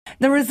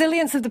The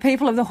resilience of the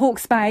people of the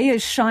Hawke's Bay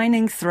is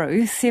shining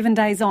through 7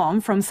 days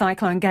on from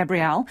Cyclone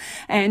Gabrielle,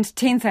 and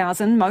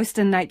 10,000, most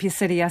in Napier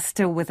City, are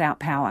still without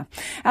power.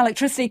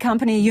 Electricity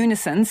company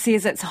Unison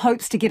says it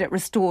hopes to get it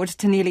restored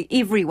to nearly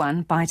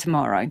everyone by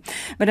tomorrow.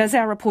 But as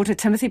our reporter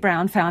Timothy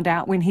Brown found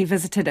out when he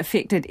visited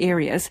affected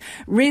areas,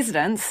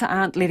 residents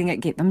aren't letting it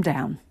get them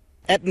down.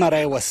 At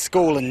Marewa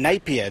School in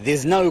Napier,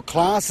 there's no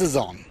classes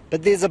on,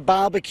 but there's a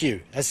barbecue,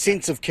 a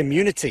sense of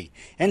community,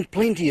 and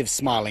plenty of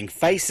smiling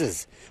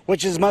faces,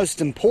 which is most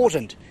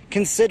important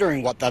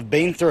considering what they've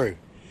been through.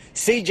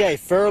 CJ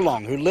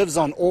Furlong, who lives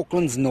on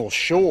Auckland's North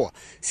Shore,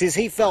 says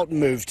he felt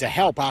moved to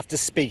help after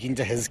speaking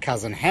to his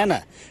cousin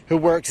Hannah, who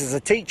works as a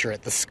teacher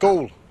at the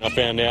school. I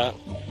found out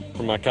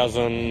from my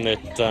cousin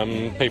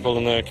that people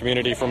in the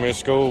community from her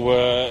school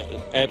were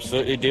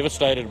absolutely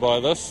devastated by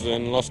this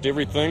and lost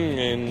everything,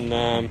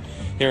 and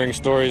hearing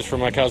stories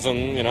from my cousin,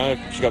 you know,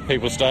 she got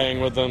people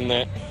staying with them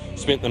that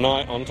spent the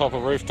night on top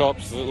of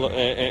rooftops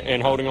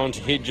and holding on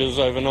to hedges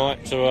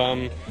overnight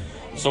to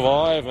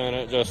survive, and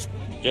it just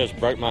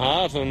broke my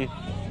heart, and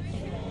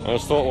I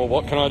just thought, well,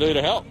 what can I do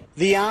to help?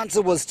 The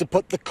answer was to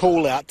put the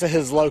call out to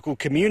his local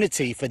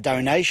community for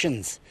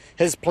donations.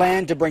 His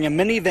plan to bring a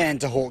minivan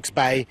to Hawke's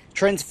Bay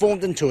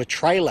transformed into a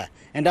trailer,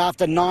 and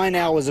after 9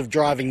 hours of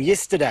driving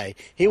yesterday,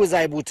 he was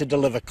able to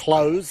deliver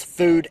clothes,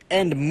 food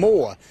and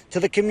more to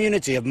the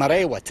community of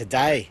Marewa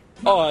today.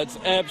 Oh, it's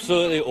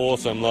absolutely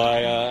awesome,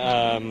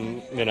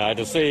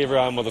 to see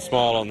everyone with a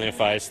smile on their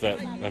face that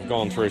they've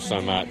gone through so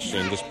much,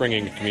 and just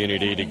bringing the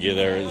community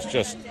together is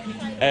just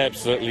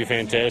absolutely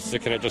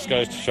fantastic, and it just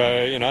goes to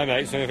show,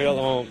 makes me feel,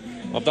 well,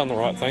 I've done the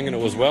right thing and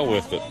it was well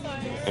worth it,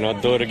 and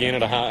I'd do it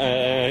again at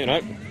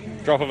a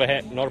drop of a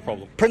hat, not a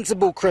problem.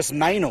 Principal Chris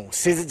Maynell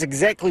says it's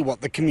exactly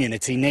what the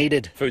community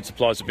needed. Food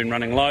supplies have been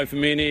running low for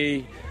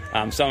many.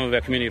 Some of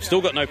our community have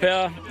still got no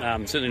power,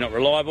 certainly not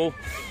reliable,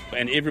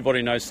 and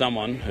everybody knows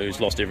someone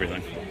who's lost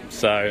everything.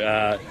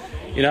 So,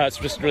 it's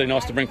just really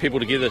nice to bring people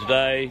together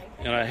today,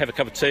 have a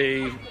cup of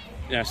tea,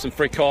 some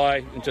free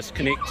kai, and just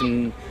connect,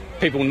 and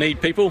people need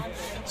people.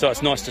 So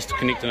it's nice just to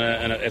connect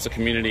as a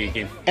community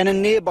again. And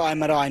in nearby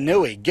Marae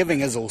Nui,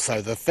 giving is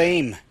also the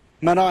theme.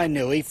 Marae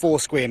Nui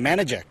Foursquare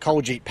manager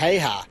Koljit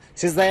Peha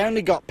says they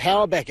only got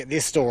power back at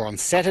their store on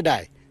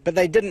Saturday, but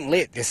they didn't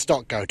let their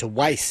stock go to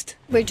waste.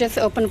 We just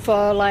opened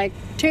for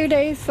 2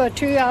 days, for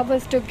 2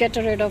 hours to get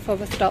rid of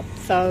our stock.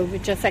 So we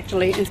just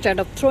actually, instead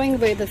of throwing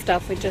away the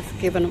stuff, we just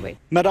given away.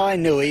 Marae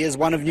Nui is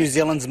one of New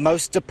Zealand's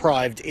most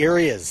deprived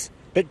areas,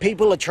 but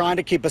people are trying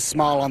to keep a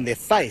smile on their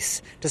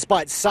face,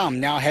 despite some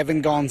now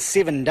having gone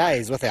 7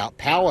 days without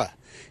power.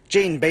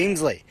 Jean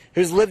Beamsley,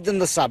 who's lived in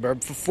the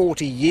suburb for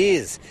 40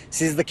 years,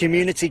 says the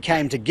community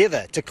came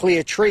together to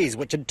clear trees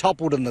which had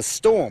toppled in the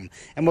storm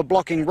and were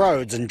blocking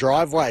roads and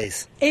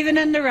driveways. Even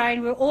in the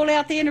rain, we're all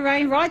out there in the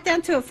rain, right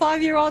down to a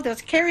 5-year-old that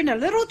was carrying a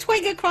little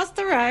twig across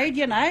the road,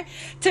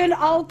 to an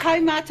old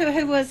kaumātua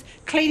who was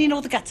cleaning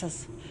all the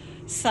gutters.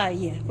 So,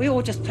 yeah, we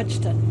all just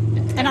pitched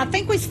in. And I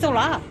think we still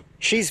are.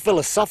 She's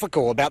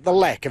philosophical about the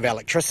lack of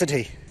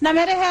electricity. No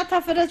matter how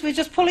tough it is, we're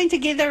just pulling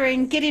together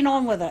and getting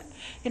on with it.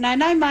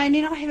 No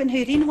moaning. I haven't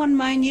heard anyone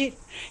moan yet.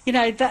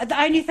 The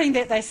only thing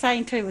that they're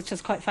saying too, which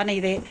is quite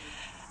funny,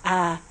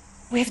 that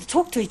we have to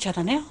talk to each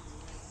other now.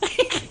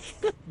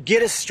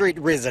 Geddes Street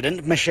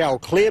resident Michelle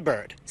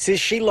Clarebert says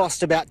she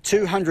lost about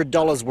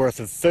 $200 worth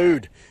of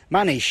food,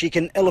 money she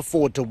can ill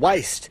afford to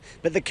waste,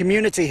 but the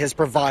community has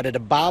provided a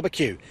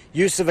barbecue,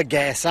 use of a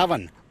gas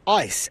oven,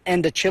 ice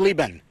and a chilli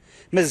bin.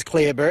 Ms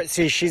Clarebert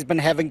says she's been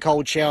having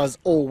cold showers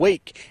all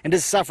week and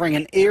is suffering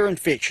an ear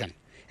infection.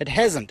 It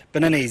hasn't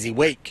been an easy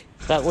week.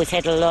 But we've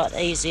had a lot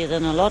easier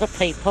than a lot of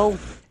people.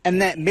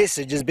 And that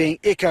message is being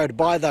echoed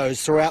by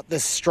those throughout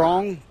this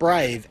strong,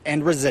 brave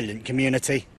and resilient community.